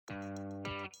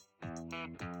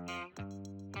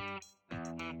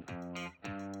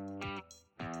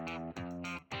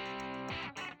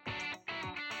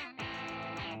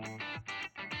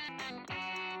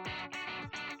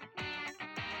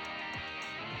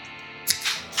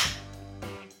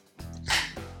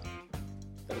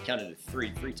counted to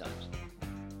three times.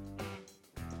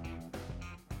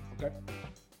 Okay.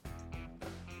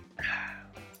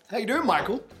 How you doing,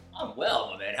 Michael? I'm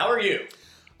well, my man. How are you?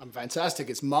 I'm fantastic.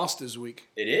 It's Masters Week.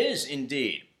 It is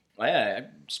indeed. I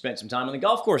spent some time on the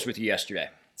golf course with you yesterday.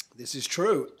 This is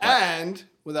true. And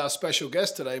with our special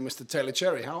guest today, Mr. Taylor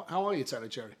Cherry. How are you, Taylor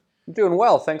Cherry? I'm doing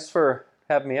well. Thanks for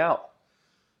having me out.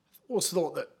 I always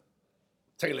thought that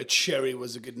Taylor Cherry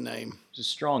was a good name. It's a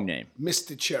strong name.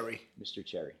 Mr. Cherry. Mr.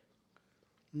 Cherry.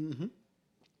 Mm-hmm.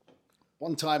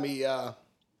 One time he,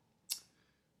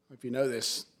 if you know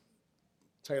this,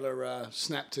 Taylor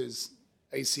snapped his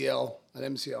ACL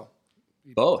and MCL.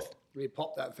 Both. He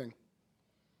popped that thing.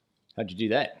 How'd you do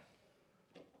that?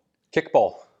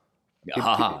 Kickball.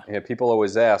 Ah. Yeah, people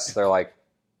always ask, they're like,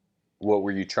 what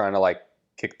were you trying to, like,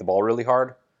 kick the ball really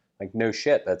hard? Like, no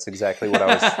shit, that's exactly what I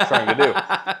was trying to do.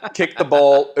 Kick the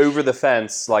ball over the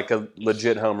fence like a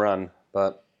legit home run,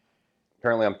 but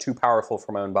apparently I'm too powerful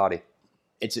for my own body.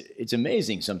 It's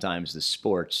amazing sometimes the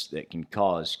sports that can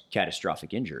cause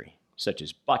catastrophic injury, such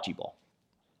as bocce ball.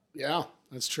 Yeah,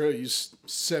 that's true. You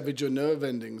severed your nerve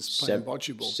endings playing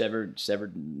bocce ball.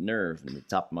 Severed nerve in the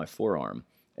top of my forearm,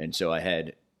 and so I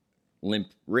had limp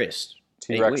wrist.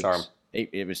 T-Rex arm.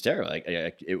 It was terrible.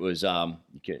 It was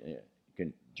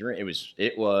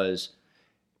it was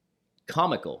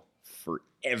comical for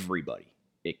everybody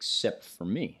except for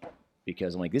me,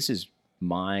 because I'm like, this is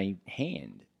my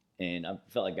hand, and I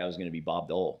felt like I was going to be Bob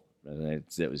Dole.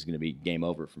 It was going to be game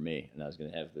over for me, and I was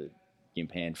going to have the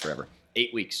gimp hand forever.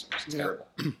 8 weeks. It's terrible.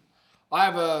 I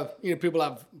have people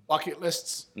have bucket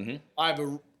lists. Mm-hmm. I have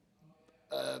a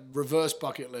reverse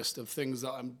bucket list of things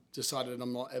that I'm decided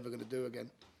I'm not ever going to do again.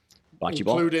 Bocce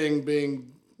ball? Including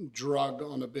being drug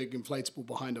on a big inflatable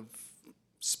behind a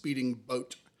speeding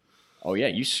boat. Oh, yeah,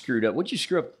 you screwed up. What'd you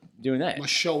screw up doing that? My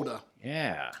shoulder.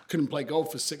 Yeah. Couldn't play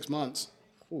golf for 6 months.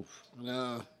 Oof. And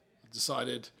I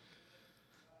decided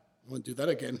I won't do that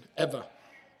again, ever.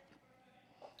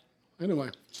 Anyway,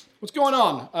 what's going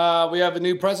on? We have a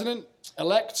new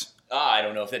president-elect. I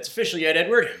don't know if that's official yet,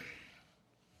 Edward.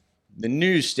 The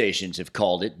news stations have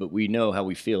called it, but we know how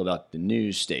we feel about the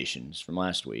news stations from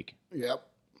last week. Yep.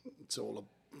 It's all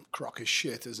a crock of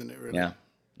shit, isn't it, really?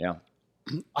 Yeah.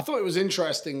 I thought it was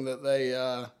interesting that they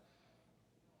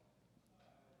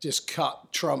just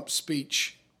cut Trump's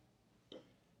speech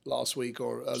last week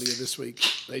or earlier this week.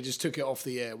 They just took it off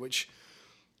the air, which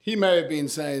he may have been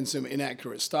saying some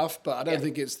inaccurate stuff, but I don't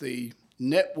think it's the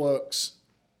network's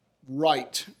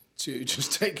right to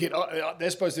just take it. They're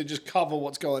supposed to just cover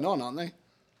what's going on, aren't they?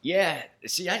 Yeah.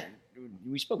 See,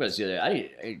 we spoke about this the other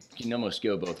day. I can almost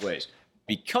go both ways.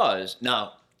 Because,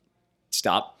 now,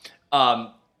 stop.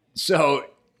 So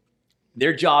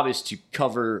their job is to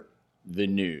cover the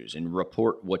news and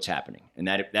report what's happening. And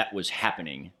that if that was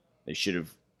happening, they should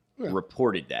have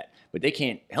reported that. But they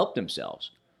can't help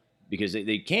themselves because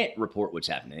they can't report what's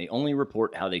happening. They only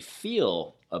report how they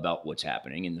feel about what's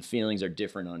happening, and the feelings are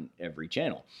different on every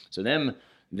channel. So them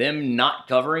not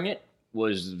covering it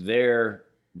was their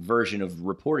version of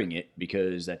reporting it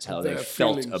because that's how they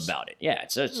felt about it. Yeah,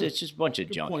 it's just a bunch of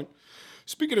junk. Point.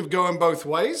 Speaking of going both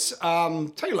ways,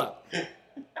 Taylor,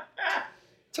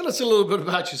 tell us a little bit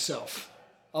about yourself,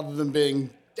 other than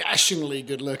being dashingly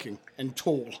good looking and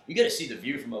tall. You got to see the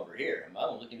view from over here.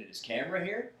 I'm looking at his camera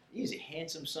here. He's a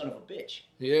handsome son of a bitch.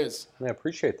 He is. Yeah, I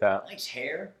appreciate that. Nice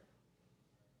hair.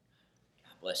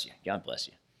 God bless you. God bless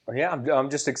you. Yeah, I'm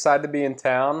just excited to be in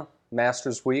town.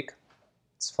 Masters Week.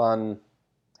 It's fun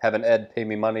having Ed pay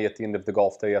me money at the end of the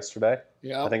golf day yesterday.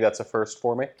 Yeah, I think that's a first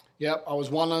for me. Yep, I was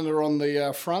one under on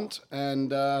the front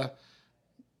and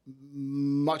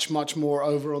much more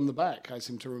over on the back, I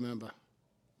seem to remember.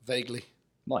 Vaguely.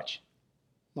 Much.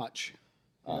 Yep.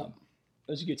 It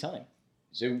was a good time.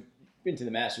 So, been to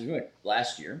the Masters. We went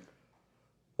last year.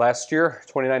 Last year,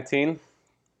 2019.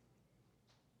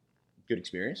 Good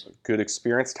experience. Good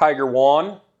experience. Tiger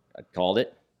won. I called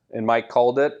it. And Mike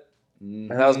called it.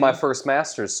 Mm-hmm. And that was my first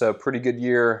Masters, so pretty good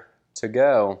year to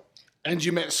go. And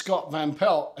you met Scott Van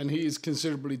Pelt, and he's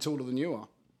considerably taller than you are.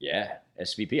 Yeah,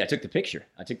 SVP. I took the picture.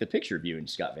 I took the picture of you and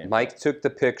Scott Van Pelt. Mike took the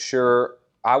picture.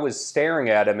 I was staring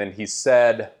at him, and he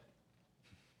said,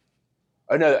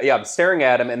 I'm staring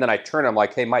at him, and then I turned. I'm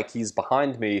like, hey, Mike, he's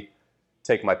behind me.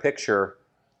 Take my picture.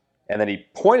 And then he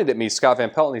pointed at me, Scott Van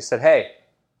Pelt, and he said, hey,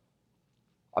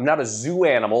 I'm not a zoo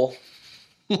animal.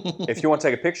 If you want to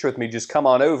take a picture with me, just come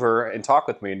on over and talk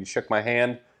with me. And he shook my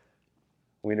hand.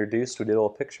 We introduced. We did a little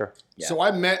picture. Yeah. So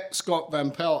I met Scott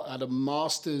Van Pelt at a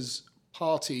Masters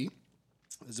party.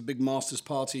 There's a big Masters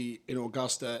party in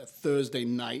Augusta Thursday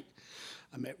night.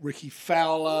 I met Ricky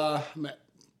Fowler, met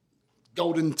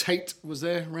Golden Tate was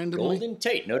there randomly. Golden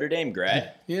Tate, Notre Dame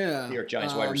grad. Yeah. New York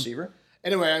Giants wide receiver.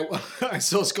 Anyway, I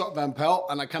saw Scott Van Pelt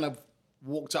and I kind of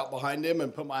walked up behind him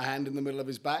and put my hand in the middle of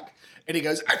his back. And he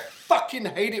goes, I fucking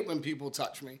hate it when people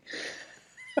touch me.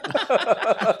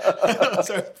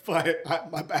 So,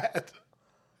 my bad.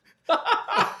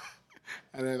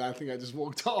 And then I think I just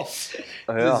walked off.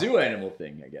 The zoo animal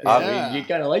thing, I guess. Yeah. I mean, he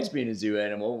kind of likes being a zoo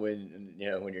animal when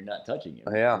you're not touching him.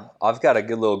 Yeah, I've got a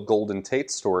good little Golden Tate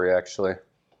story, actually.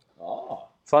 Oh.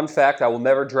 Fun fact, I will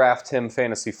never draft him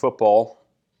fantasy football.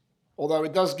 Although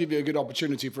it does give you a good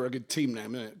opportunity for a good team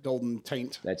name, isn't it? Golden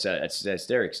Taint. That's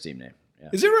Derek's team name. Yeah.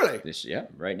 Is it really? Yeah,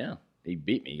 right now. He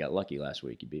beat me. He got lucky last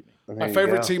week. He beat me. There My you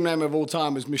favorite go. team name of all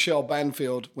time is Michelle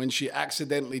Banfield when she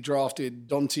accidentally drafted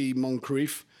Dante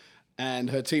Moncrief, and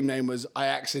her team name was I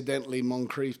Accidentally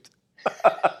Moncriefed.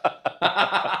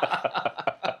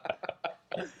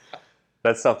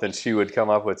 That's something she would come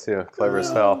up with, too. Clever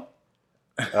as hell.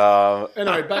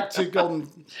 Anyway, back to Golden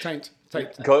Taint.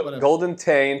 Whatever. Golden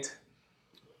Taint.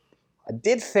 I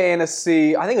did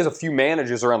fantasy. I think there's a few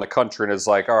managers around the country, and it's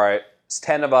like, all right, it's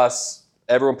 10 of us.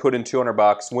 Everyone put in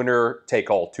 $200. Winner take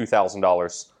all,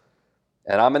 $2,000.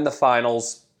 And I'm in the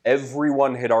finals.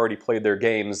 Everyone had already played their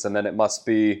games, and then it must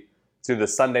be through the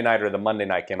Sunday night or the Monday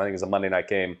night game. I think it was a Monday night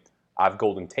game. I've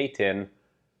Golden Tate in.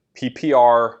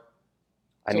 PPR.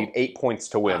 I need 8 points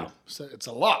to win. Wow. So it's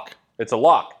a lock. It's a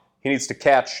lock. He needs to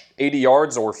catch 80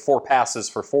 yards or 4 passes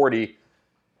for 40.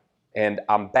 And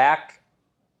I'm back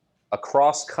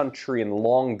across country in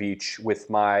Long Beach with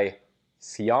my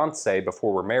fiance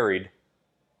before we're married.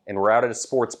 And we're out at a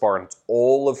sports bar, and it's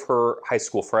all of her high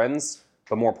school friends,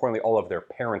 but more importantly, all of their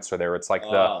parents are there. It's like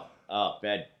the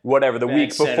bad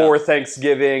week setup. before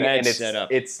Thanksgiving, Bad and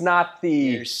setup. it's not the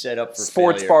You're set up for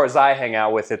sports failure. bars I hang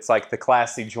out with. It's like the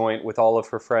classy joint with all of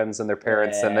her friends and their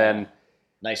parents, and Yeah. then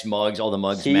Nice mugs. All the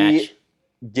mugs he match.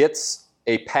 gets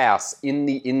a pass in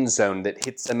the end zone that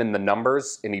hits him in the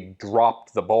numbers, and he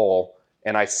dropped the ball.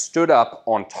 And I stood up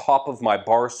on top of my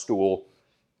bar stool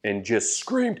and just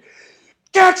screamed,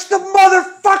 "Catch the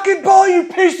motherfucking ball,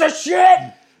 you piece of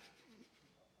shit!"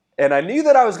 And I knew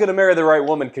that I was going to marry the right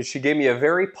woman because she gave me a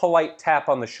very polite tap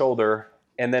on the shoulder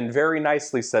and then very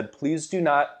nicely said, "Please do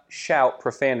not shout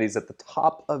profanities at the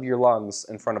top of your lungs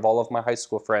in front of all of my high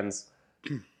school friends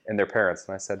and their parents."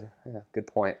 And I said, "Yeah, good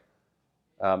point."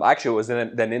 Actually, it was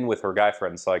then in with her guy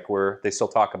friends. Like they still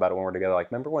talk about it when we're together.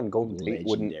 Like, remember when Golden Tate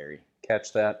wouldn't Legendary.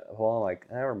 catch that ball? Like,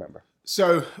 I remember.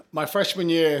 So my freshman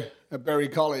year at Berry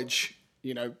College,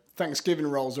 Thanksgiving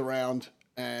rolls around,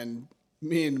 and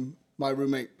me and my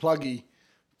roommate Pluggy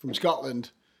from Scotland,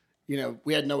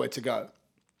 we had nowhere to go.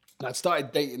 And I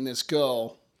started dating this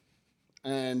girl,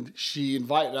 and she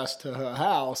invited us to her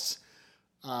house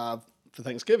for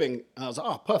Thanksgiving. And I was like,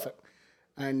 oh, perfect.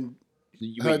 And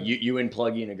You and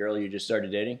Pluggy and a girl you just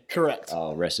started dating? correct.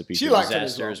 Oh, recipe She for liked it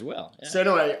disaster as as well. Yeah. So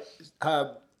anyway,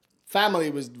 her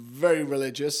family was very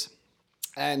religious,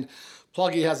 and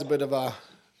Pluggy has a bit of a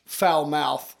foul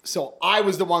mouth. So I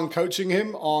was the one coaching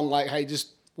him on like, hey, just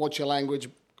watch your language.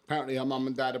 Apparently her mum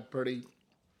and dad are pretty,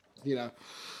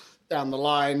 down the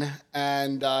line.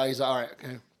 And he's like, all right,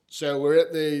 okay. So we're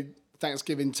at the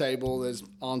Thanksgiving table. There's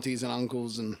aunties and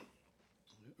uncles and,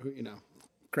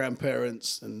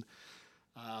 grandparents. And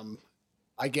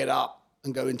I get up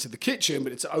and go into the kitchen,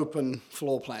 but it's an open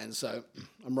floor plan. So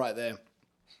I'm right there.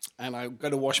 And I go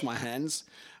to wash my hands,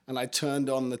 and I turned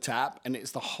on the tap, and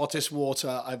it's the hottest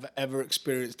water I've ever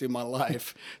experienced in my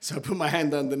life. So I put my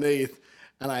hand underneath,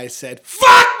 and I said,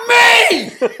 "Fuck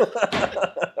me!"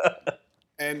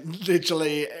 And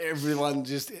literally everyone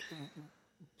just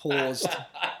paused.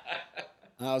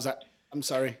 And I was like, "I'm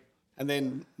sorry." And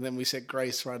then we said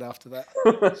grace right after that.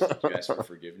 Did you ask for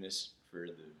forgiveness for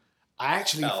the I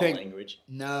actually foul think language?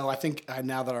 No, I think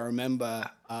now that I remember,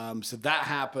 so that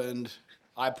happened.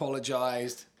 I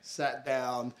apologized, sat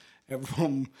down.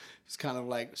 Everyone was kind of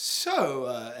like, "So,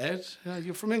 Ed,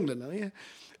 you're from England, are you?"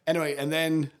 Anyway, and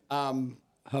then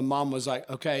her mom was like,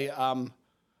 "Okay,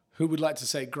 who would like to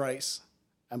say grace?"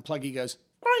 And Pluggy goes,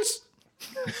 "Grace."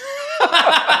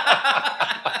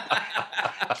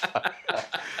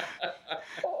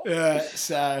 Yeah.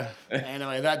 So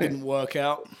anyway, that didn't work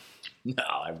out. No,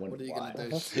 I wouldn't. What are you lie.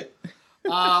 going to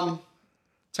do?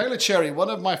 Taylor Cherry, one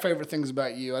of my favorite things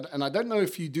about you, and I don't know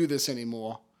if you do this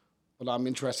anymore, but I'm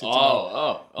interested to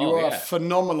know. You are yeah.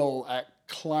 phenomenal at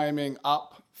climbing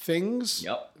up things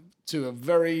Yep. to a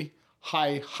very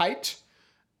high height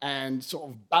and sort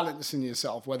of balancing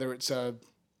yourself, whether it's a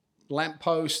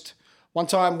lamppost. One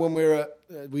time when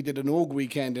we did an org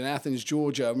weekend in Athens,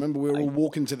 Georgia, I remember we were all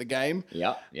walking to the game.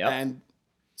 Yep. And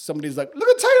somebody's like, "Look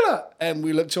at Taylor. And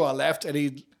we looked to our left, and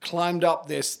he climbed up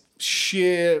this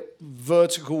sheer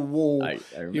vertical wall. I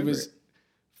remember He was it.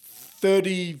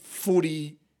 30,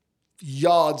 40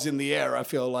 yards in the air, I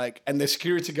feel like. And the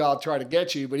security guard tried to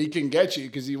get you, but he couldn't get you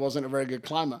because he wasn't a very good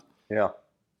climber. Yeah.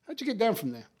 How'd you get down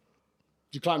from there?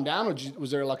 Did you climb down, or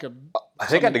was there like a... I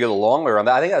think I had to go the long way around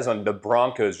that. I think that was when the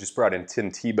Broncos just brought in Tim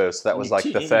Tebow, so that was like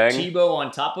the thing. Tebow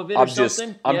on top of it I'm or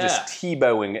something? I'm just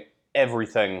Tebowing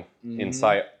everything in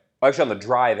sight. Actually, on the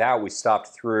drive out, we stopped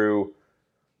through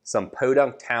some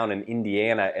podunk town in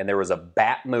Indiana, and there was a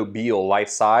Batmobile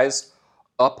life-size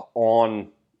up on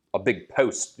a big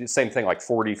post. Same thing, like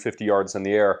 40, 50 yards in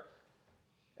the air.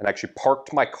 And actually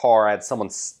parked my car. I had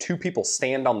two people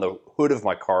stand on the hood of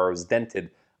my car. It was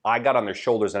dented. I got on their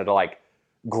shoulders and had to like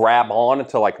grab on and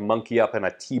to like monkey up in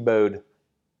a T-bowed.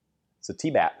 It's a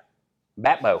T-bat.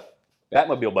 Batmobile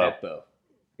bow. Batbo.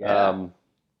 Yeah.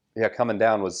 Yeah, coming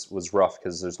down was rough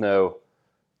because there's no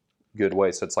good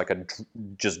way. So it's like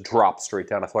just drop straight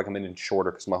down. I feel like I'm an inch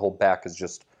shorter because my whole back is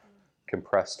just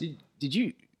compressed. Did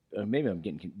you, maybe I'm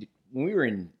getting, when we were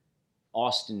in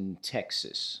Austin,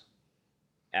 Texas,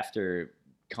 after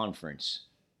conference,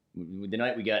 the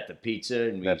night we got the pizza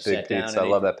and we That big sat down. pizza, I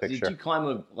love that picture. Did you climb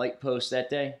a light post that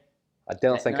day? I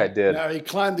don't think I night? did. No, he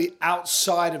climbed the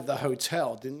outside of the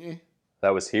hotel, didn't you? That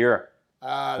was here.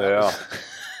 That Yeah. was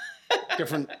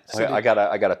different city. I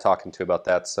gotta talking to about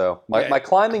that. So my, Yeah. my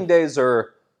climbing days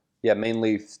are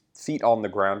mainly feet on the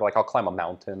ground. Like I'll climb a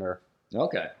mountain or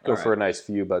Okay. go all for right. a nice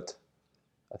view. But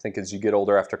I think as you get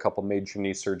older, after a couple major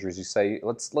knee surgeries, you say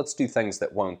let's do things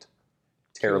that won't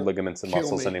tear ligaments and kill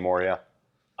muscles me. anymore. Yeah.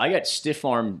 I got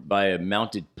stiff-armed by a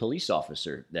mounted police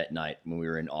officer that night when we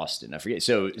were in Austin. I forget.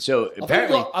 So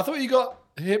apparently, I thought you got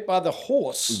hit by the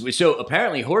horse.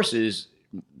 apparently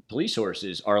police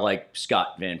horses are like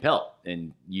Scott Van Pelt,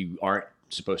 and you aren't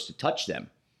supposed to touch them.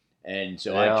 And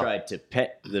so Yeah. I tried to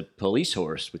pet the police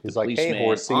horse with He's the like, "Hey, policeman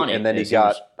horsey," on it, and then he as was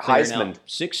got clearing out Heisman'd.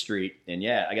 6th Street, and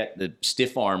yeah, I got the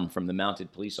stiff arm from the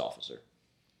mounted police officer.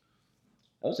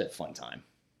 That was a fun time.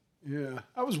 Yeah,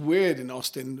 that was weird in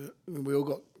Austin. We all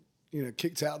got,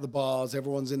 kicked out of the bars.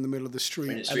 Everyone's in the middle of the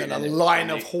street, and then a line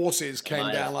of horses came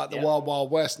line down of- like the yeah. Wild Wild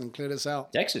West and cleared us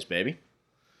out. Texas, baby.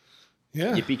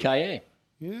 Yeah, Yippee ki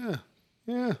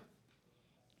yeah.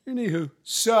 Anywho,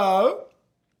 so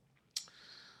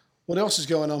what else is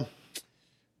going on?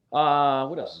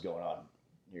 What else is going on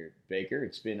here, Baker?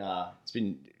 It's been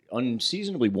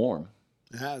unseasonably warm.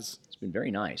 It has. It's been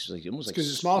very nice. Like almost like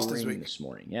 'cause it's Masters spring week. this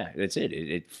morning. Yeah, that's it.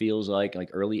 It feels like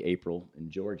early April in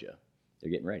Georgia.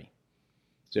 They're getting ready.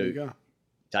 So There you go.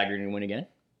 Tiger gonna win again?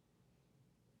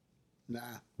 Nah.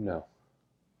 No.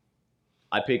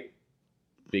 I picked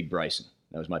Big Bryson.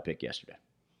 That was my pick yesterday.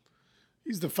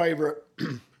 He's the favorite.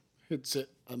 Hits it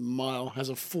a mile. Has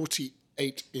a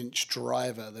 48-inch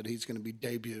driver that he's going to be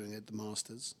debuting at the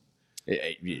Masters.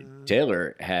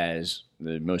 Taylor has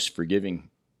the most forgiving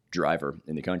driver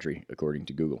in the country, according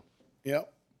to Google,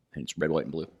 Yep. and it's red, white,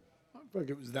 and blue. I don't think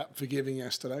it was that forgiving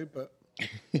yesterday, but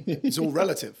it's all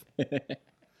relative.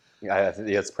 Yeah,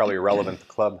 it's probably irrelevant to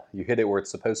the club. You hit it where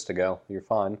it's supposed to go. You're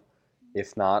fine.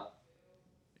 If not,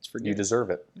 It's you forgiving. deserve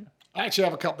it. I actually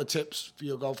have a couple of tips for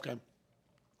your golf game.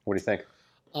 What do you think?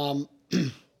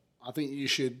 I think you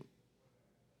should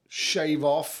shave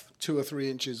off 2 or 3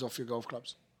 inches off your golf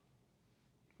clubs.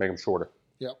 Make them shorter.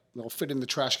 Yep. They'll fit in the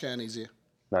trash can easier.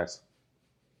 Nice.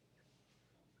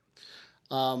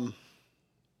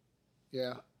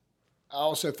 Yeah. I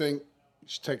also think you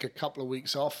should take a couple of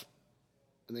weeks off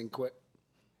and then quit.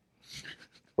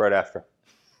 Right after.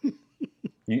 You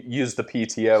use the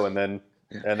PTO and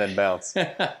then bounce.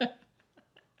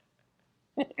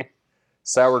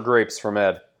 Sour grapes from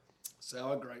Ed.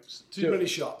 Sour grapes. Too many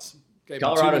shots. Gave me too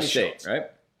Colorado many State, shots. right?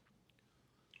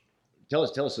 Tell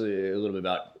us a little bit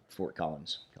about Fort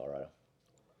Collins, Colorado.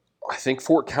 I think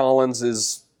Fort Collins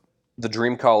is the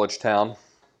dream college town.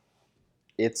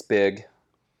 It's big.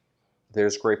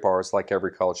 There's great bars like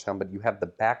every college town, but you have the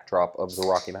backdrop of the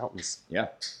Rocky Mountains. Yeah.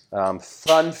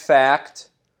 Fun fact,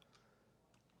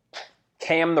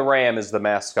 Cam the Ram is the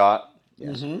mascot.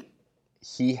 Yes.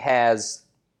 He has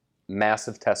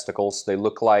massive testicles. They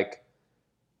look like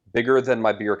bigger than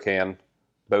my beer can,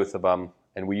 both of them.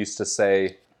 And we used to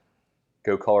say,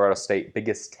 go Colorado State,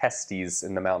 biggest testes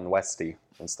in the Mountain Westie.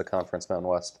 That's the conference Mountain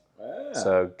West. Ah.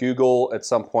 So Google at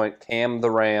some point, Cam the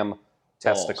Ram,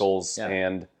 testicles, Yeah.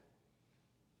 and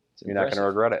It's you're not going to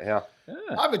impressive. regret it.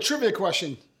 Yeah. I have a trivia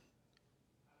question.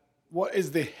 What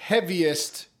is the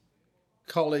heaviest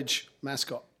college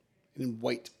mascot in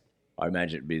weight? I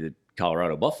imagine it'd be the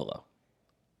Colorado Buffalo.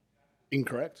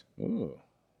 Incorrect. Ooh.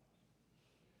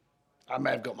 I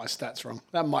may have got my stats wrong.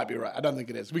 That might be right. I don't think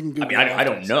it is. We can I Google mean, it I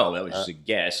don't afterwards. know. That was just a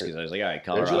guess because I was like, all right,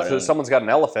 Colorado. So someone's got an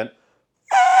elephant.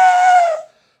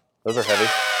 Those are heavy.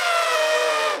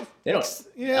 They don't.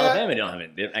 Yeah. Alabama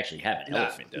they don't actually have an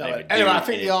elephant. No. They have a Anyway, I dude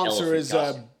think in the an answer is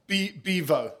elephant costume.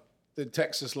 Bevo, the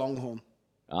Texas Longhorn.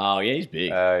 Oh yeah, he's big.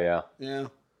 Yeah. Yeah.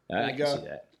 I you can go. see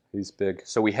that. He's big.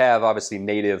 So we have obviously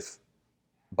native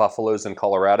buffaloes in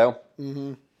Colorado.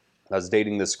 Mm-hmm. I was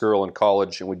dating this girl in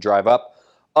college, and we drive up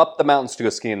the mountains to go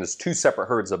skiing. There's 2 separate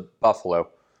herds of buffalo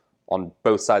on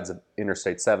both sides of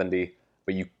Interstate 70,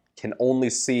 but you can only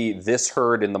see this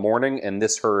herd in the morning and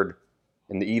this herd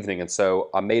in the evening. And so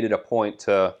I made it a point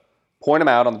to point them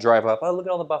out on the drive up. Oh, look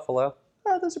at all the buffalo.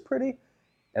 Oh, those are pretty.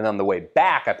 And on the way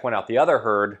back, I point out the other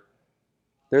herd.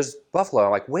 There's buffalo.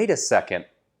 I'm like, wait a second.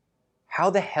 How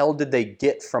the hell did they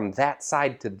get from that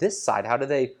side to this side? How do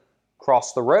they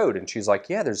cross the road? And she's like,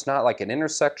 yeah, there's not like an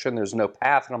intersection. There's no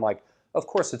path. And I'm like, of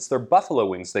course, it's their buffalo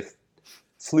wings. They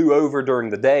flew over during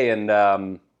the day,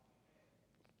 and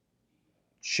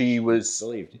she was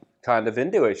Believed. kind of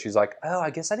into it. She's like, oh, I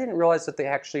guess I didn't realize that they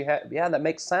actually had, yeah, that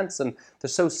makes sense. And they're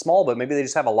so small, but maybe they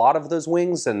just have a lot of those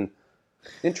wings, and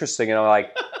interesting. And I'm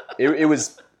like, it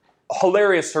was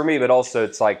hilarious for me, but also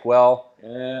it's like, well,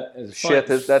 shit,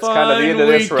 that's kind of the end of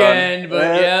this run.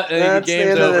 But yeah, the that's the game's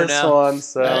end of over this now. one.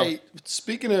 So. Hey,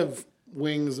 speaking of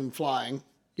wings and flying,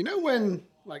 you know when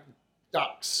like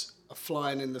ducks are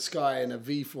flying in the sky in a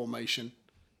V formation?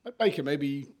 Baker,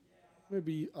 maybe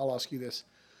I'll ask you this.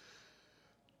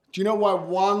 Do you know why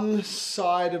one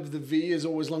side of the V is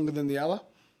always longer than the other?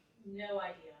 No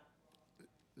idea.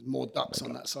 There's more ducks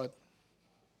on that side.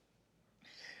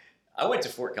 I went to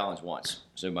Fort Collins once.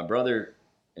 So my brother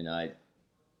and I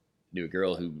knew a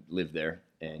girl who lived there,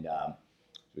 and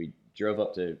we drove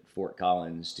up to Fort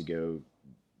Collins to go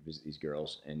visit these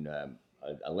girls. And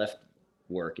I left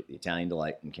work at the Italian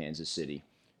Delight in Kansas City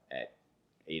at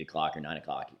 8 o'clock or 9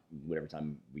 o'clock, whatever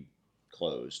time we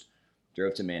closed.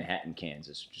 Drove to Manhattan,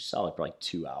 Kansas, which is solid, probably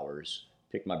 2 hours.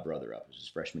 Picked my brother up. It was his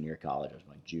freshman year of college. I was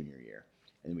my junior year.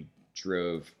 And then we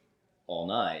drove all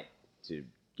night to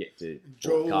get to Fort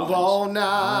Drove Collins. all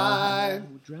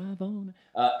night. Drive on.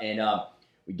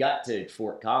 We got to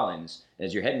Fort Collins.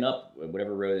 As you're heading up,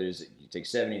 whatever road it is, you take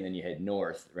 70 and then you head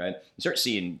north, right? You start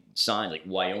seeing signs like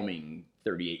Wyoming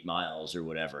 38 miles or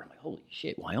whatever. I'm like, holy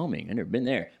shit, Wyoming. I've never been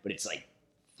there. But it's like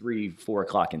 3, 4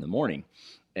 o'clock in the morning.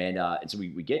 And so we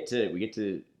get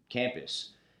to campus,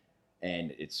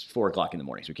 and it's 4 o'clock in the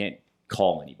morning, so we can't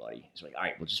call anybody. So like, all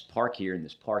right, we'll just park here in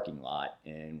this parking lot,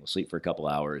 and we'll sleep for a couple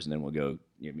hours, and then we'll go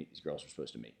meet these girls we're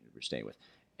supposed to meet, we're staying with.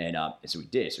 And so we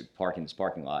did. So we park in this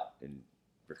parking lot and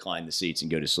recline the seats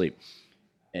and go to sleep.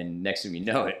 And next thing we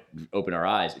know it, we open our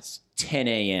eyes, it's 10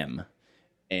 a.m.,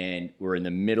 and we're in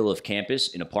the middle of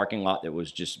campus in a parking lot that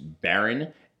was just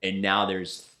barren. And now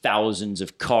there's thousands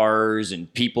of cars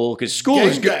and people because school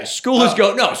is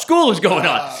going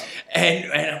on,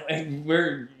 and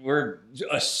we're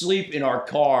asleep in our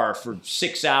car for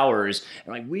 6 hours,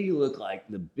 and like we look like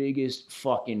the biggest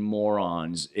fucking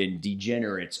morons and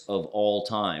degenerates of all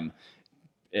time,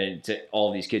 and to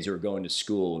all these kids who are going to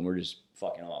school, and we're just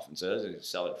fucking off. And so that was a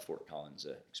solid Fort Collins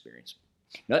experience.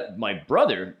 My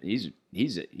brother, he's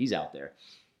out there.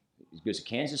 He goes to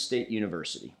Kansas State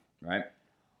University, right?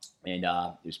 And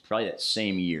it was probably that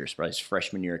same year, it's probably his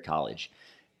freshman year of college.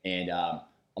 And I'm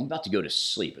about to go to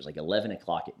sleep. It was like 11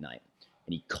 o'clock at night.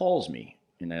 And he calls me,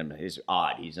 and it's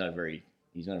odd. He's not a very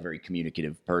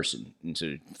communicative person. And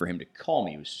so for him to call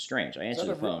me was strange. I answered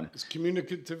the phone. Is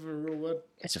communicative a real word?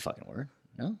 It's a fucking word.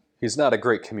 No? He's not a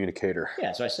great communicator. Yeah,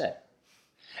 that's what I said.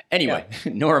 Anyway,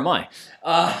 nor am I.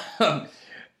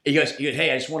 He goes,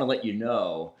 hey, I just want to let you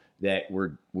know that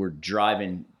we're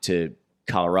driving to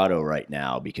Colorado right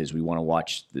now because we want to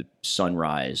watch the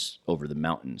sunrise over the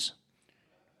mountains.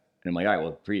 And I'm like, all right,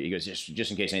 well, he goes,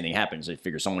 just in case anything happens, I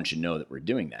figure someone should know that we're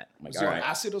doing that. I'm like, Is he all on right.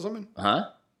 acid or something? Huh?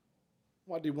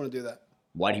 Why do you want to do that?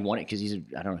 Why do you want it? Because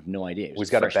I don't have no idea. He's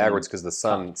got it backwards because the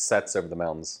sun sets over the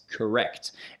mountains.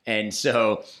 Correct. And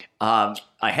so I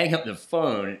hang up the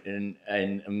phone and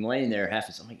I'm laying there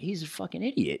I'm like, he's a fucking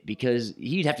idiot because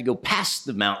he'd have to go past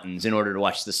the mountains in order to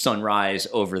watch the sunrise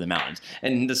over the mountains.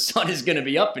 And the sun is going to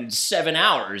be up in 7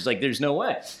 hours. Like, there's no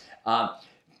way.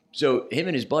 So him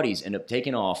and his buddies end up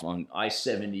taking off on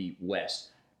I-70 West.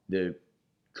 The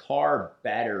car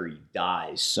battery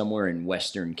dies somewhere in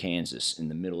western Kansas in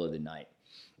the middle of the night.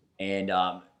 And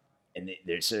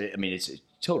it's a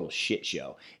total shit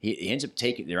show. He ends up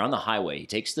they're on the highway. He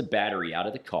takes the battery out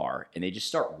of the car, and they just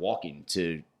start walking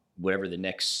to whatever the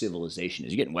next civilization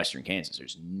is. You get in western Kansas,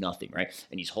 there's nothing, right?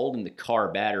 And he's holding the car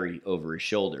battery over his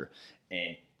shoulder,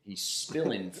 and he's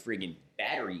spilling friggin'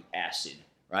 battery acid,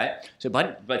 right? So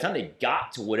by the time they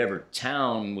got to whatever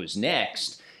town was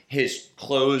next, his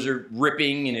clothes are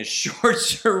ripping and his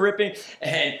shorts are ripping.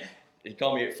 And they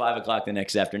called me at 5 o'clock the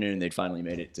next afternoon. They'd finally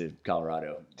made it to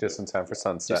Colorado. Just in time for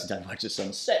sunset. Just in time to watch the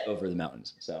sunset over the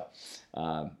mountains. So,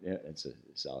 yeah, it's a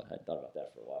solid. I hadn't thought about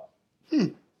that for a while.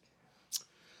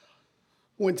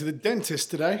 Went to the dentist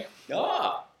today.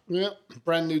 Ah! Yeah,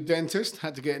 brand new dentist.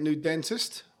 Had to get a new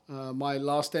dentist. My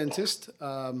last dentist,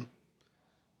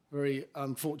 very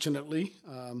unfortunately,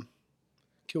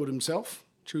 killed himself.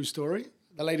 True story.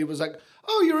 The lady was like,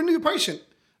 "Oh, you're a new patient."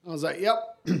 I was like,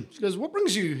 "Yep." She goes, "What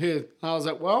brings you here?" I was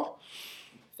like, "Well,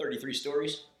 33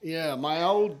 stories. yeah, my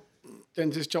old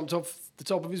dentist jumped off the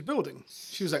top of his building."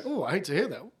 She was like, "Oh, I hate to hear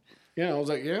that." Yeah, I was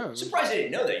like, "Yeah." I'm surprised I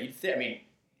didn't know that. You'd think, I mean,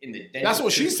 in the dental, That's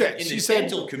what she said. In She the said-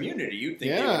 dental community, you'd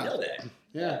think they Yeah. would know that.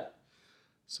 Yeah.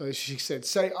 So she said,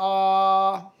 "Say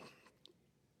ah,"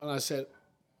 and I said,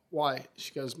 "Why?"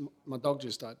 She goes, "My dog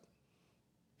just died."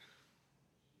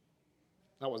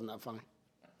 That wasn't that funny.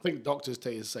 I think doctors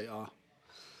tell you to say ah.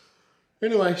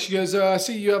 Anyway, she goes, "I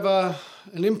see you have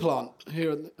an implant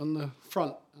here on the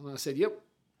front," and I said, "Yep."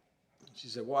 She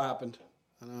said, "What happened?"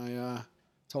 And I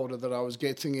told her that I was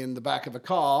getting in the back of a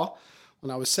car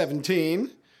when I was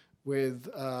 17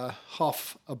 with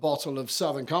half a bottle of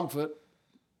Southern Comfort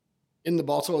in the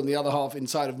bottle and the other half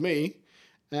inside of me.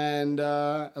 And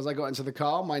as I got into the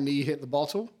car, my knee hit the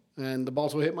bottle and the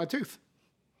bottle hit my tooth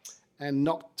and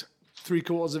knocked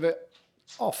 3/4 of it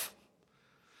off.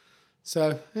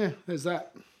 So, yeah, there's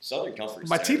that. Southern Comfort.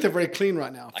 My teeth are very clean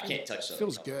right now. I can't touch Southern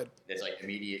Feels Comfort. good. It's like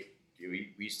immediate.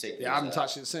 We used to take those, Yeah, I haven't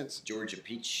touched it since. Georgia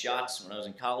peach shots when I was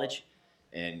in college,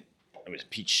 and it was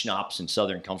peach schnapps and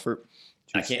Southern Comfort.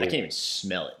 I can't even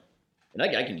smell it, and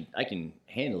I can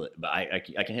handle it, but I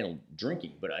can handle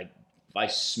drinking. But if I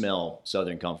smell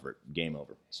Southern Comfort, game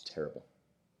over. It's terrible.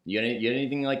 You got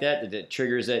anything like that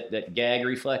triggers that gag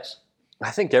reflex?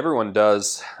 I think everyone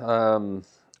does.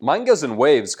 Mine goes in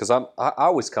waves because I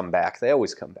always come back. They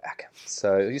always come back.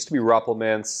 So it used to be Rumpel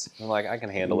Mints. I'm like, I can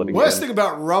handle it again. Worst thing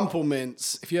about Rumpel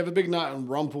Mints, if you have a big night on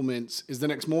Rumpel Mints, is the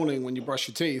next morning when you brush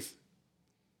your teeth,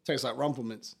 it tastes like Rumpel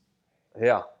Mints.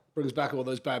 Yeah. Brings back all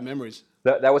those bad memories.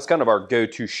 That was kind of our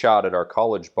go-to shot at our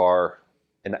college bar.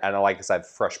 And I like this. I have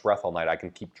fresh breath all night. I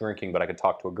can keep drinking, but I can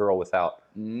talk to a girl without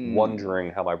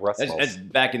wondering how my breath smells. That's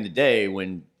back in the day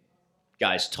when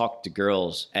guys talked to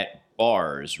girls at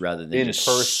bars rather than In just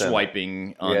person.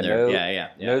 swiping on Yeah, their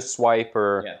no swipe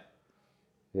or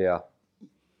yeah.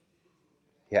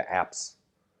 apps,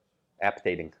 app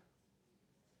dating.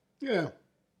 Yeah.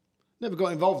 Never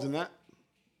got involved in that.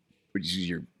 Which is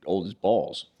your oldest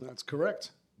balls. That's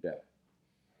correct. Yeah.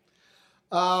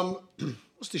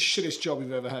 What's the shittest job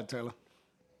you've ever had, Taylor?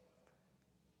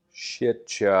 Shit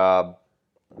job.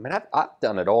 I mean, I've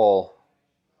done it all.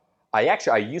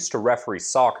 I used to referee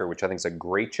soccer, which I think is a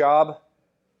great job.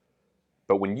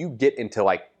 But when you get into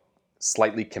like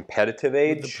slightly competitive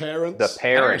age, the parents? the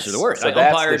parents are the worst. So I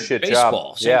that's umpired the shit baseball.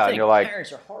 job. Same Yeah, thing. and you're like,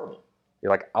 Parents are horrible.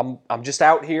 I'm just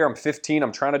out here. I'm 15.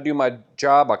 I'm trying to do my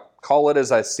job. I call it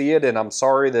as I see it, and I'm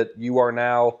sorry that you are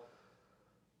now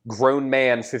grown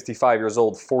man, 55 years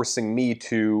old, forcing me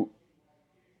to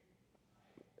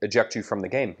eject you from the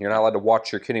game. You're not allowed to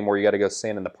watch your kid anymore. You got to go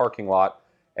stand in the parking lot.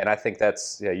 And I think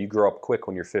you grow up quick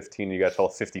when you're 15. And you got to tell a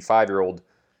 55-year-old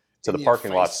to the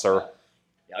parking lot, sir.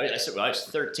 Yeah, when I was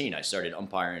 13, I started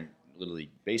umpiring Little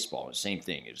League baseball. Same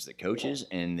thing. It was the coaches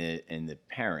and the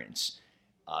parents.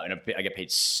 And I got paid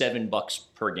 $7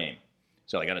 per game.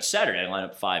 So like on a Saturday, I line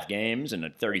up 5 games and a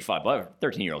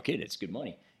 13-year-old kid. It's good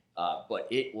money. But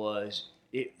people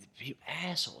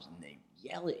assholes, and they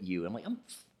yell at you. I'm like, I'm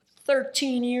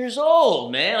 13 years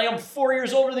old, man. Like I'm 4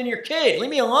 years older than your kid. Leave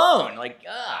me alone. Like,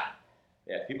 God.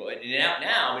 Yeah, people. And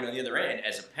now, on the other end,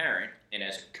 as a parent and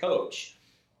as a coach,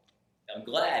 I'm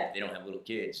glad they don't have little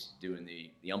kids doing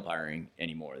the umpiring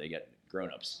anymore. They got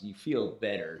grown-ups. You feel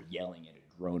better yelling at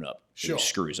a grown-up who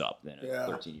screws up than a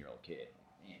 13-year-old kid.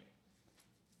 Man.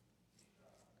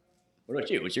 What about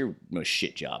you? What's your most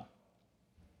shit job?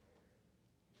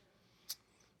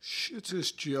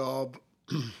 Shittest job.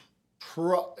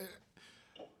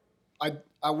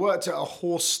 I worked at a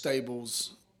horse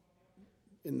stables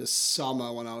in the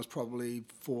summer when I was probably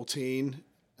 14,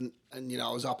 and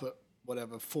I was up at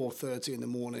 4:30 in the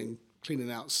morning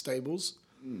cleaning out stables.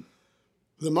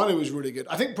 The money was really good.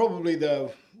 I think probably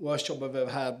the worst job I've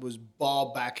ever had was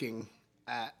bar backing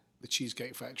at the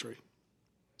Cheesecake Factory.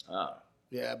 Oh.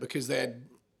 Yeah, because they had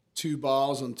 2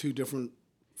 bars on 2 different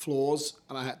floors,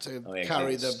 and I had to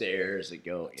carry the stairs that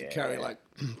go. carry like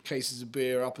cases of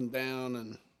beer up and down,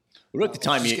 and What about the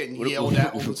time Just you getting yelled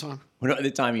at all the time. What about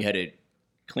the time you had to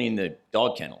clean the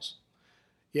dog kennels?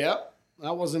 Yeah,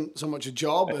 that wasn't so much a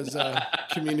job as a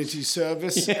community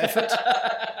service effort.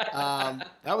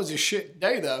 That was a shit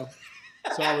day though.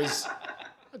 So I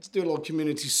had to do a little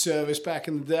community service back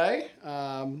in the day.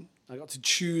 I got to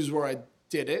choose where I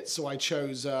did it, so I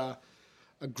chose a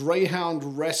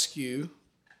greyhound rescue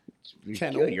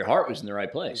kennel. Good. Your heart was in the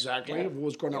right place. Exactly. I've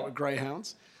always grown up with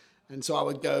greyhounds. And so I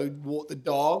would go walk the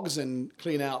dogs and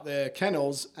clean out their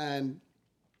kennels. And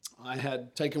I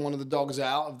had taken one of the dogs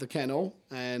out of the kennel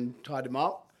and tied him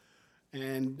up.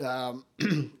 And,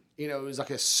 it was like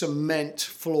a cement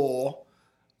floor.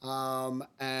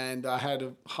 And I had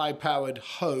a high-powered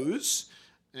hose.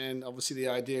 And obviously the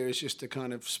idea is just to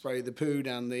kind of spray the poo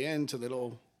down the end to the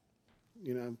little,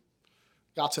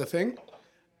 gutter thing.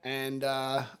 And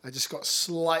I just got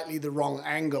slightly the wrong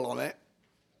angle on it.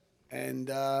 And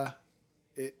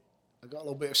I got a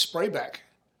little bit of spray back.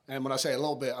 And when I say a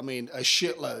little bit, I mean a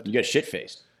shitload. You got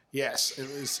shit-faced. Yes, it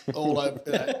was all over.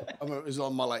 It was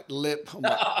on my lip, on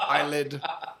my eyelid.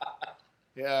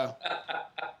 Yeah.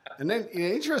 And then,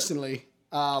 interestingly,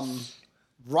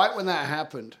 right when that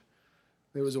happened,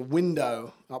 there was a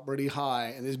window up really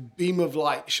high, and this beam of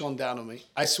light shone down on me.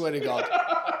 I swear to God.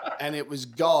 And it was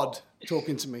God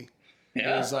talking to me.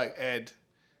 Yeah. It was like, Ed,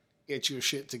 get your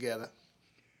shit together.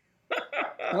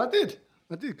 And I did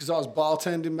because I was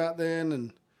bartending back then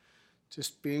and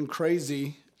just being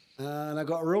crazy. And I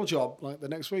got a real job the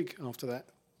next week after that,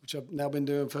 which I've now been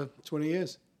doing for 20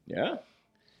 years. Yeah.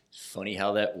 It's funny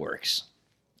how that works.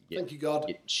 Thank you, God.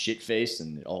 Get shit-faced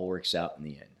and it all works out in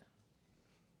the end.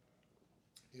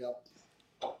 Yep.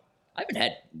 I haven't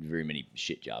had very many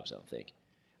shit jobs, I don't think.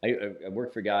 I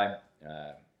worked for a guy,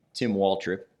 Tim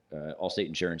Waltrip, Allstate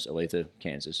Insurance, Olathe,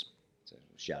 Kansas. So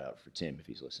shout out for Tim if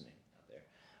he's listening out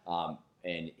there.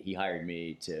 And he hired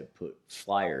me to put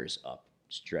flyers up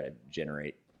to try to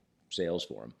generate sales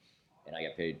for him. And I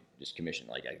got paid just commission.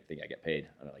 I think I got paid,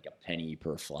 I don't know, a penny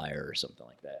per flyer or something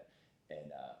like that.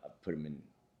 And I put them in,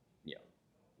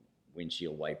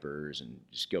 windshield wipers and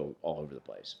just go all over the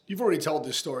place. You've already told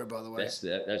this story, by the way. That's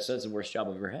the worst job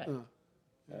I've ever had.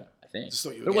 Yeah, I think. Just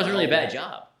thought you were But it wasn't really a getting bad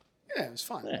job. Yeah, it was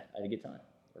fine. Yeah, I had a good time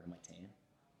working my tan.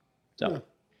 So,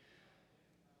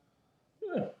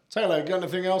 yeah. Taylor, got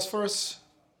anything else for us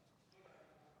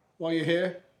while you're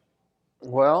here?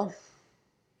 Well,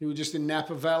 You were just in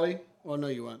Napa Valley? Oh, no,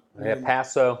 you weren't. yeah,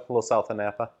 Paso, a little south of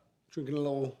Napa. Drinking a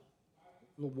little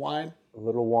wine. A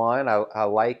little wine. I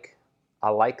like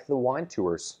the wine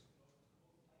tours.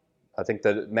 I think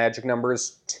the magic number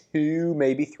is 2,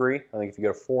 maybe 3. I think if you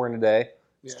go 4 in a day,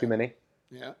 it's too many.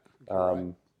 Yeah.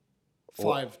 Um,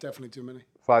 5, definitely too many.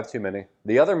 5 too many.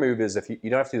 The other move is if you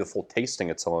don't have to do the full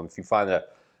tasting at someone. If you find a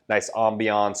nice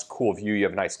ambiance, cool view, you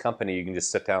have a nice company, you can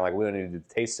just sit down we don't need to do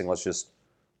the tasting. Let's just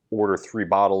order 3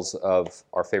 bottles of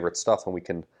our favorite stuff and we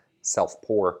can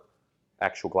self-pour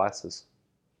actual glasses.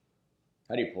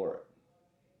 How do you pour it?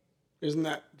 Isn't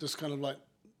that just kind of like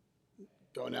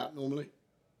going out normally?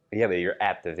 Yeah, but you're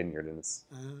at the vineyard and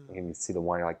you see the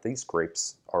wine. You're like, these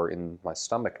grapes are in my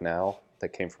stomach now. That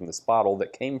came from this bottle.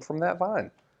 That came from that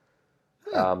vine.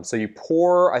 So you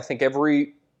pour. I think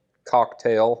every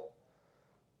cocktail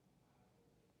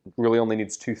really only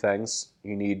needs 2 things.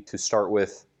 You need to start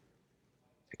with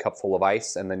a cup full of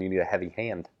ice, and then you need a heavy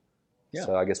hand. Yeah.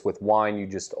 So I guess with wine, you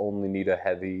just only need a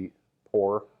heavy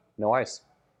pour, no ice.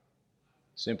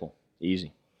 Simple,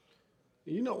 easy.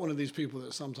 You're not one of these people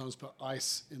that sometimes put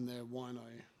ice in their wine,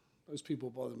 are you? Those people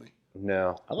bother me.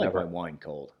 No, I like never. my wine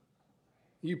cold.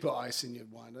 You put ice in your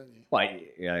wine, don't you? Well,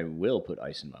 I will put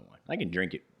ice in my wine. I can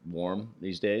drink it warm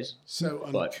these days. So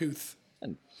uncouth.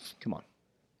 And come on.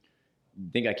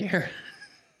 Think I care?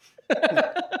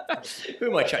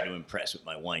 Who am I trying to impress with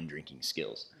my wine drinking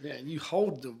skills? Yeah, and you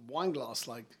hold the wine glass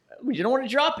like... You don't want to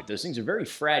drop it. Those things are very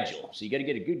fragile. So you got to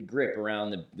get a good grip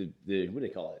around the what do they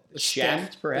call it? The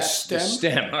shaft, stem? perhaps? The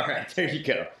stem. All right, there you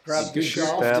go. Grab the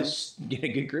shaft. Get a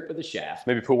good grip of the shaft.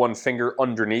 Maybe put one finger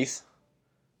underneath,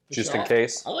 just in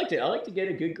case. I like to get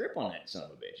a good grip on that son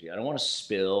of a bitch. I don't want to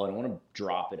spill. I don't want to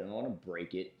drop it. I don't want to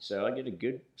break it. So I get a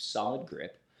good solid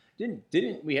grip.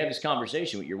 Didn't we have this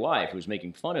conversation with your wife who was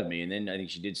making fun of me, and then I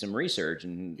think she did some research,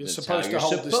 and You're that's supposed how to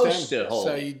hold you're the supposed stem. to hold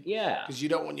So it. Yeah. Because you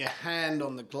don't want your hand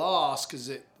on the glass because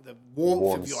the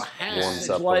warmth of your hand warms That's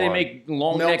up why the they wine. make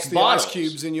long melts neck the bottles. ice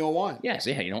cubes in your wine. Yes,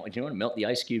 yeah, you don't want to melt the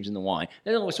ice cubes in the wine.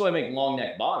 That's why I make long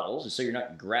neck bottles, is so you're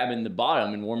not grabbing the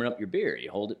bottom and warming up your beer. You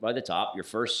hold it by the top, your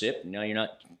first sip, and now you're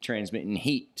not transmitting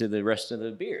heat to the rest of the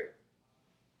beer.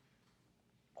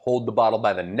 Hold the bottle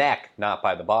by the neck, not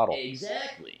by the bottle.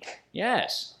 Exactly.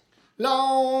 Yes.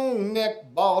 Long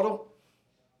neck bottle.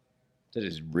 that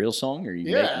his real song, or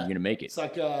you're going to make it? It's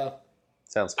like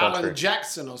Sounds country. Alan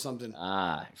Jackson or something.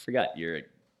 I forgot. You're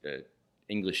an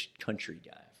English country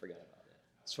guy. I forgot about that.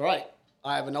 That's right.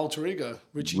 I have an alter ego,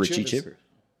 Richie Chivers.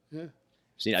 Yeah.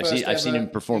 I've seen him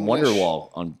perform English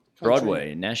Wonderwall on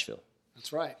Broadway in Nashville.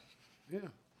 That's right. Yeah.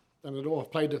 Done it all.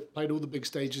 I've played all the big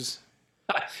stages.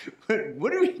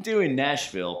 What did we do in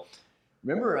Nashville?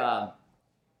 Remember,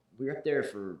 we were up there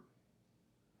for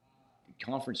a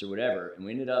conference or whatever, and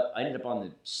I ended up on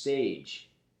the stage.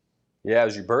 Yeah, it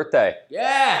was your birthday.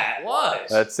 Yeah, it was.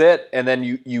 That's it. And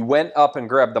then you went up and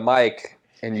grabbed the mic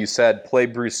and you said, play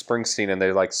Bruce Springsteen. And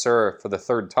they're like, sir, for the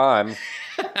third time,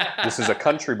 this is a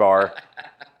country bar.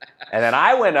 And then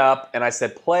I went up and I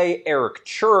said, play Eric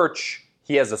Church.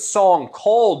 He has a song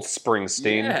called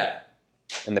Springsteen. Yeah.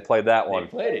 And they played that They one.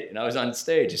 played it, and I was on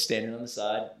stage, just standing on the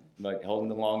side, like holding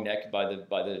the long neck by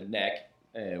the neck,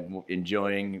 and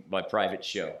enjoying my private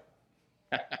show.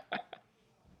 Yeah.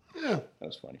 That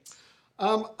was funny.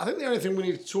 I think the only thing we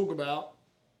need to talk about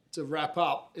to wrap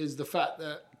up is the fact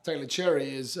that Taylor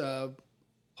Cherry is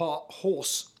part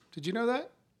horse. Did you know that?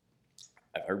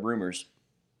 I've heard rumors.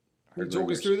 Can you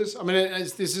talk us through this? I mean,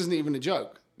 this isn't even a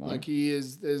joke. Like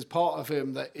there's part of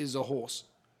him that is a horse.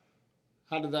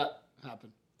 How did that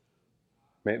happen?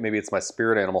 Maybe it's my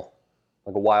spirit animal,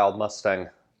 like a wild Mustang.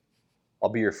 I'll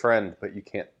be your friend, but you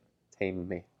can't tame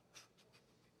me.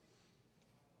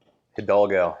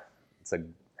 Hidalgo. It's a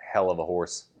hell of a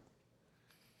horse.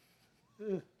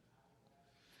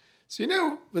 So, you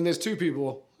know, when there's two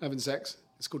people having sex,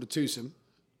 it's called a twosome.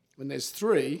 When there's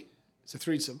three, it's a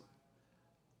threesome.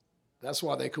 That's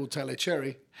why they call Taylor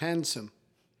Cherry handsome.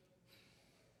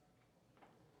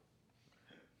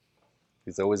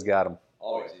 He's always got them.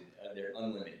 Always, they're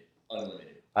unlimited.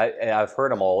 I've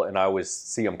heard them all, and I always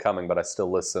see them coming, but I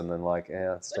still listen and like,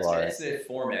 it's still all right. That's the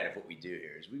format of what we do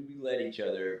here. Is we let each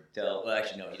other tell. Well,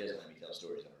 actually, no, he doesn't let me tell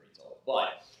stories I've already told.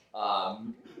 But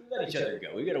we let each other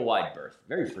go. We got a wide berth.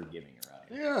 Very forgiving around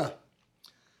here. Yeah.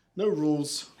 No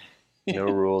rules. No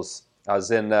rules. I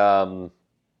was in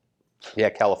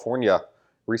California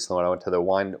recently when I went to the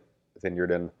wine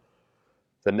vineyard, and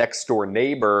the next door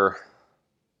neighbor,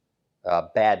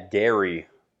 Bad Gary,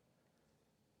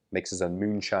 makes his own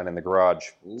moonshine in the garage.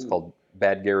 Ooh. It's called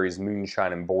Bad Gary's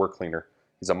Moonshine and Bore Cleaner.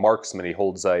 He's a marksman. He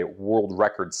holds a world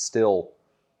record still.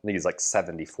 I think he's like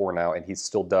 74 now, and he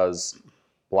still does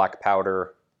black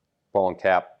powder, ball and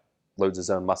cap, loads his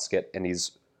own musket, and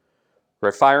he's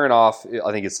firing off.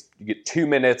 I think you get 2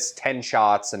 minutes, 10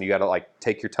 shots, and you got to like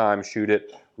take your time, shoot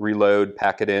it, reload,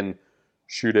 pack it in,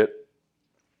 shoot it.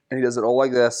 And he does it all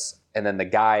like this. And then the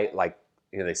guy,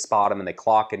 they spot him and they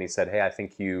clock, and he said, hey, I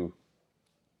think you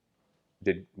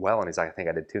did well. And he's like, I think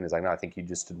I did too. And he's like, no, I think you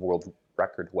just did world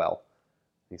record well.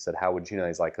 And he said, how would you know?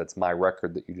 He's like, that's my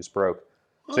record that you just broke.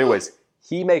 So anyways,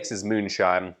 he makes his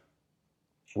moonshine.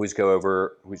 We just go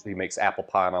over, he makes apple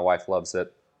pie. My wife loves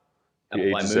it.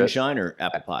 Apple pie moonshine or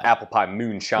apple pie? Apple pie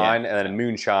moonshine, and then a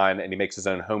moonshine, and he makes his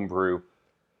own home brew.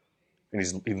 And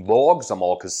he logs them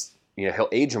all because he'll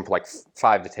age them for like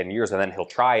 5 to 10 years, and then he'll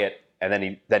try it, and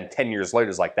then 10 years later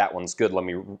is like, that one's good. Let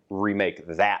me remake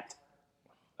that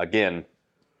again.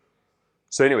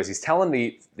 So anyways, he's telling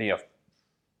me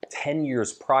 10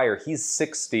 years prior, he's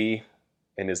 60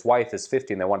 and his wife is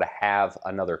 50, and they want to have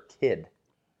another kid.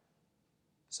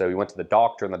 So he went to the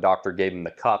doctor, and the doctor gave him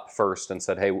the cup first and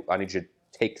said, hey, I need you to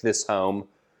take this home,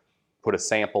 put a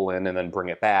sample in, and then bring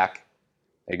it back.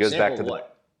 And he goes back to the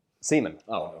semen.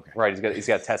 Oh, okay. Right, he's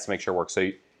got to test to make sure it works. So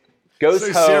he goes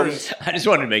home. Serious. I just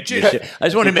wanted to make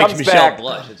Michelle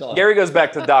blush. That's all. Gary goes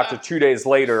back to the doctor 2 days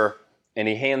later, and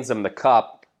he hands him the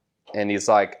cup, and he's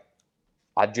like,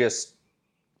 I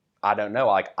don't know.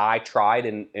 Like, I tried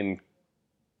and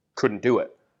couldn't do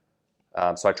it.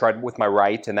 So I tried with my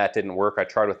right, and that didn't work. I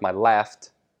tried with my left.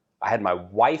 I had my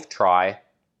wife try.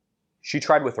 She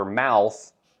tried with her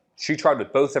mouth. She tried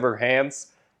with both of her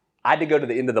hands. I had to go to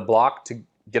the end of the block to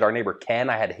get our neighbor Ken.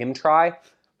 I had him try,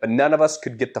 but none of us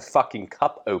could get the fucking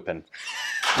cup open.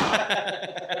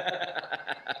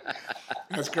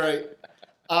 That's great.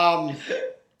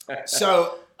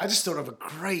 So I just thought of a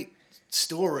great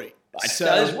story. It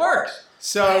does work.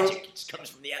 So magic just comes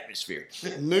from the atmosphere.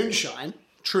 Moonshine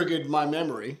triggered my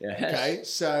memory. Yes. Okay,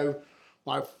 so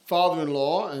my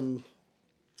father-in-law and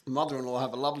mother-in-law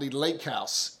have a lovely lake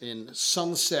house in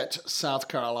Sunset, South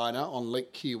Carolina, on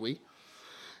Lake Kiwi,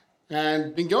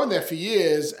 and been going there for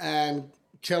years. And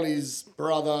Kelly's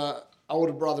brother,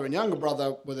 older brother, and younger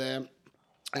brother were there,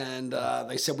 and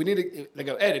they said they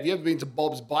go, Ed, have you ever been to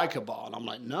Bob's Biker Bar? And I'm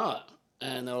like, no.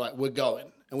 And they were like, we're going.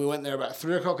 And we went there about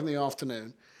 3:00 in the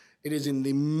afternoon. It is in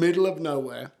the middle of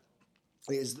nowhere.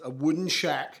 It is a wooden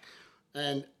shack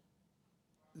and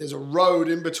there's a road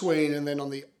in between, and then on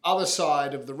the other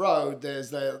side of the road,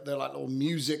 there's their like little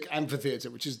music amphitheater,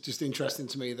 which is just interesting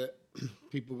to me that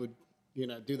people would,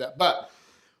 do that. But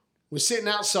we're sitting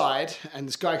outside, and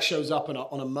this guy shows up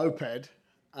on a moped.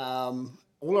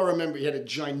 All I remember, he had a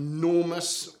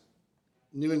ginormous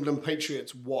New England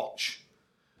Patriots watch.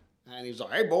 And he was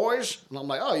like, "Hey, boys." And I'm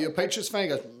like, "Oh, you're a Patriots fan?" He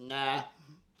goes, "Nah."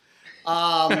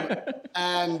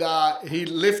 And he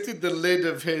lifted the lid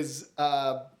of his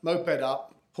moped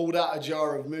up, pulled out a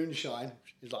jar of moonshine.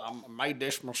 He's like, "I made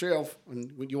this myself.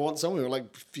 And would you want some?" We were like,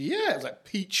 "Yeah." It was like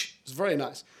peach. It was very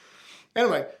nice.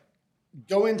 Anyway,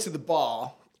 go into the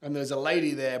bar, and there's a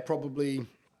lady there, probably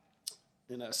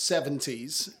in her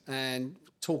 70s, and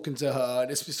talking to her.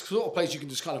 It's this sort of place you can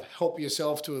just kind of help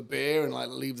yourself to a beer and like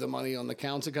leave the money on the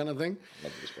counter kind of thing.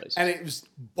 Love this place. And it was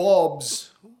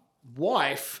Bob's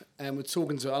wife, and we're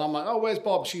talking to her, and I'm like, "Oh, where's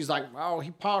Bob?" She's like, "Oh,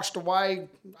 he passed away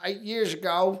 8 years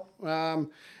ago." And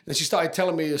she started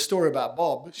telling me a story about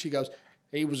Bob. She goes,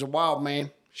 "He was a wild man."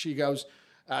 She goes,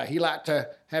 "He liked to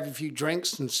have a few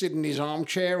drinks and sit in his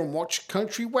armchair and watch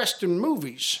country western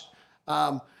movies.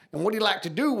 And what he liked to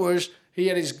do was he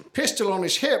had his pistol on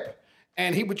his hip,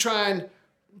 and he would try and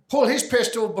pull his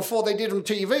pistol before they did on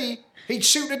TV. He'd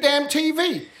shoot the damn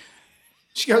TV."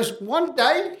 She goes, "One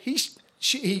day he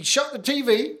shut the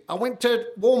TV. I went to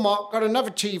Walmart, got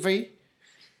another TV.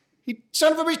 He,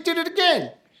 son of a bitch, did it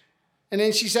again." And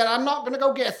then she said, "I'm not going to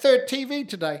go get a third TV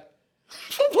today."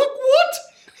 I'm like, "What?"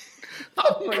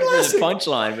 I'm looking for the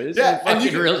punchline, but this is a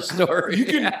fucking real story.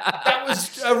 That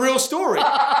was a real story.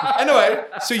 Anyway,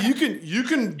 so you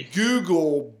can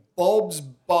Google Bob's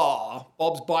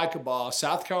Biker Bar,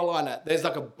 South Carolina. There's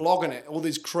like a blog on it, all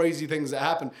these crazy things that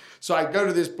happen. So I go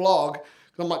to this blog,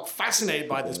 I'm like fascinated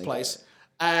by this place.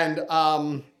 And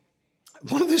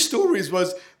one of the stories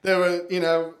was there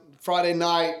were, Friday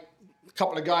night, a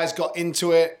couple of guys got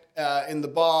into it in the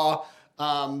bar.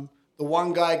 The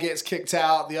one guy gets kicked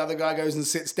out, the other guy goes and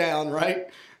sits down, right?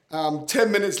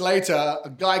 10 minutes later, a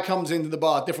guy comes into the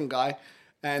bar, a different guy,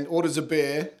 and orders a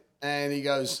beer, and he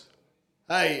goes,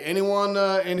 "Hey, anyone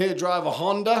in here drive a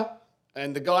Honda?"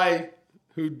 And the guy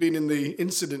who'd been in the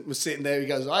incident was sitting there. He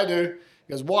goes, "I do."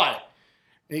 He goes, "Why?"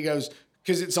 And he goes,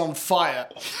 "Because it's on fire."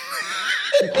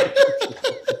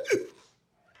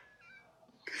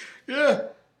 Yeah.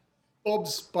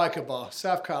 Bob's Biker Bar,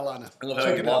 South Carolina. I love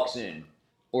how he walks in,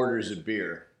 orders a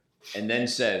beer, and then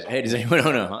says, "Hey, does anyone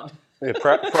own a Honda?" Yeah,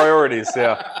 priorities,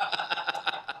 yeah.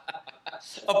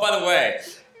 Oh, by the way,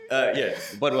 yeah,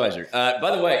 Budweiser.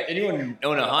 By the way, anyone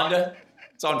own a Honda?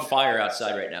 It's on fire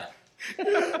outside right now.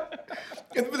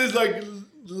 But there's like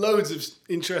loads of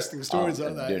interesting stories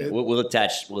like that. Dude, we'll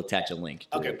attach a link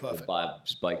to Okay, the perfect.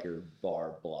 Bob's Biker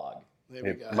Bar blog. There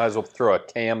we go. Might as well throw a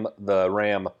Cam the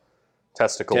Ram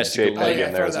testicle Testicle, JPEG yeah,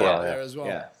 in there throw as that well. out there Yeah. as well.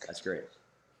 Yeah, that's great.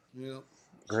 Yeah.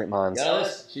 Great minds. Got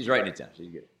this? She's writing it down. She's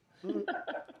good.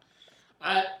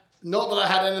 Not that I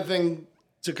had anything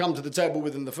to come to the table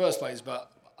with in the first place, but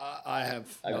I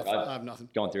have nothing. I have nothing.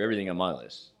 Going through everything on my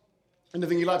list.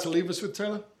 Anything you'd like to leave us with,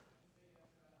 Taylor?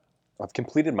 I've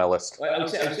completed my list. I would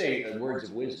say words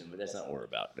of wisdom, but that's not what we're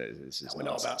about. This is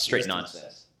straight wisdom.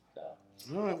 nonsense. So,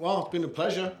 All right. Well, it's been a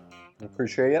pleasure. I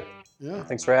appreciate it. Yeah.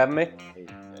 Thanks for having me.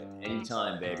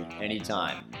 anytime, baby.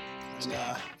 Anytime. And,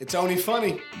 it's only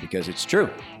funny. Because it's true.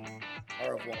 Au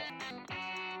revoir.